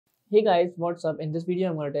Hey guys, what's up? In this video,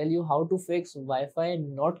 I'm going to tell you how to fix Wi-Fi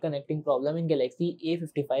not connecting problem in Galaxy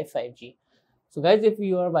A55 5G. So guys, if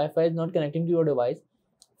your Wi-Fi is not connecting to your device,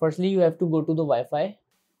 firstly you have to go to the Wi-Fi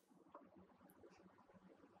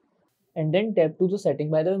and then tap to the setting.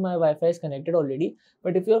 By the way, my Wi-Fi is connected already,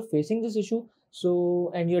 but if you are facing this issue,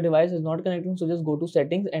 and your device is not connecting, so just go to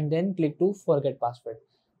settings and then click to forget password.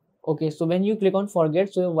 Okay, so when you click on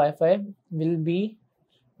forget, so your Wi-Fi will be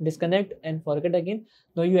disconnect and forget again.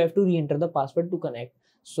 Now you have to re-enter the password to connect.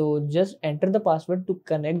 So just enter the password to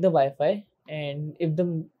connect the Wi-Fi, and if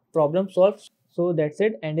the problem solves, so that's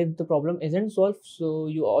it. And if the problem isn't solved, so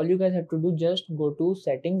all you guys have to do, just go to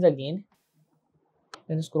settings again,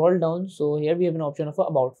 then scroll down. So here we have an option of a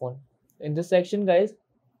about phone. In this section guys,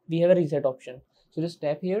 we have a reset option. So just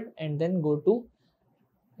tap here and then go to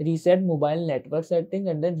reset mobile network settings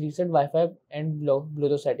and then reset Wi-Fi and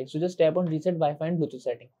Bluetooth settings. So just tap on reset Wi-Fi and Bluetooth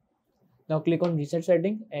setting. Now click on reset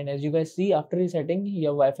setting, and as you guys see, after resetting,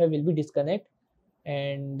 your Wi-Fi will be disconnect,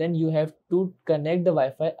 and then you have to connect the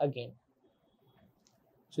Wi-Fi again.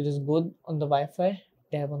 So just go on the Wi-Fi,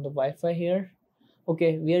 tap on the Wi-Fi here.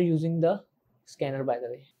 Okay, we are using the scanner by the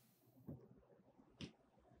way.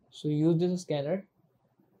 So use this scanner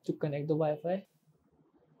to connect the Wi-Fi,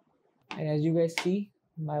 and as you guys see,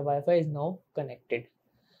 my Wi-Fi is now connected.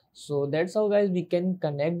 So that's how guys we can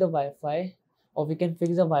connect the Wi-Fi, or we can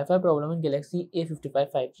fix the Wi-Fi problem in Galaxy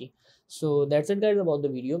A55 5G. So that's it guys about the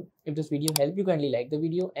video. If this video helped you, kindly like the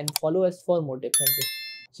video and follow us for more tips and tricks.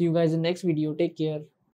 See you guys in the next video. Take care.